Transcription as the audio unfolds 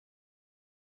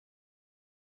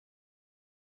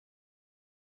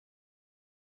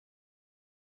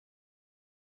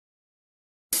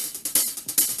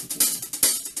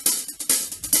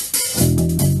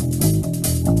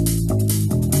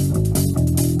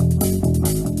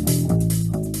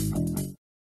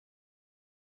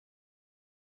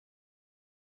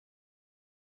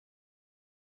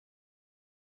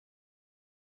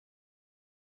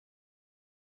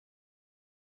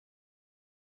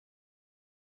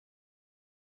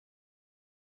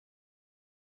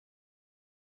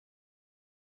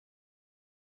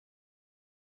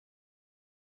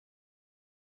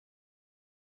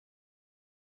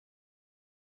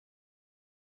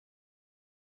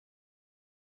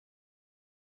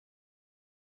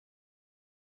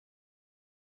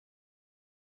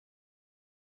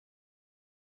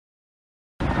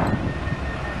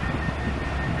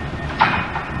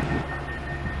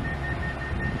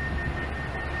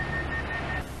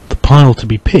pile to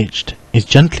be pitched is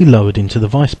gently lowered into the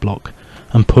vice block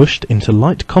and pushed into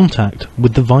light contact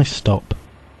with the vice stop.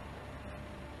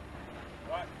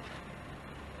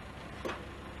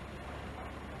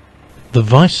 The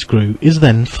vice screw is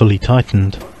then fully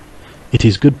tightened. It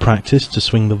is good practice to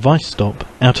swing the vice stop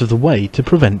out of the way to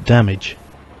prevent damage.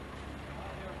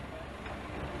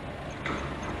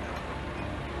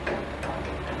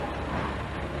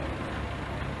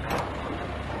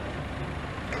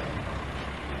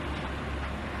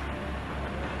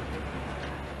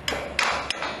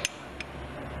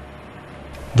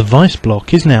 The vice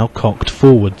block is now cocked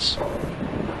forwards.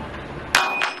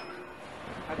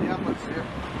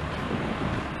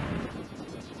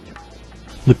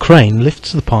 The crane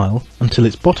lifts the pile until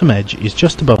its bottom edge is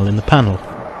just above in the panel.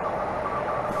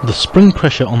 The spring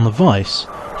pressure on the vice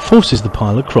forces the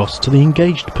pile across to the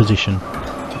engaged position.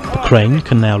 The crane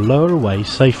can now lower away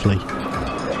safely.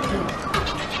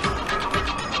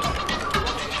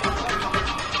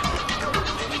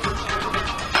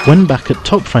 When back at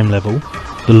top frame level,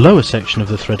 the lower section of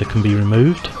the threader can be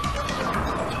removed,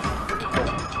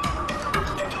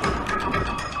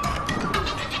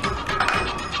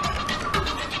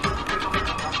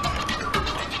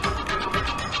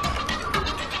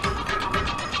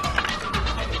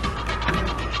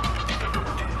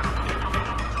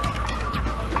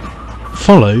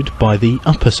 followed by the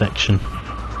upper section.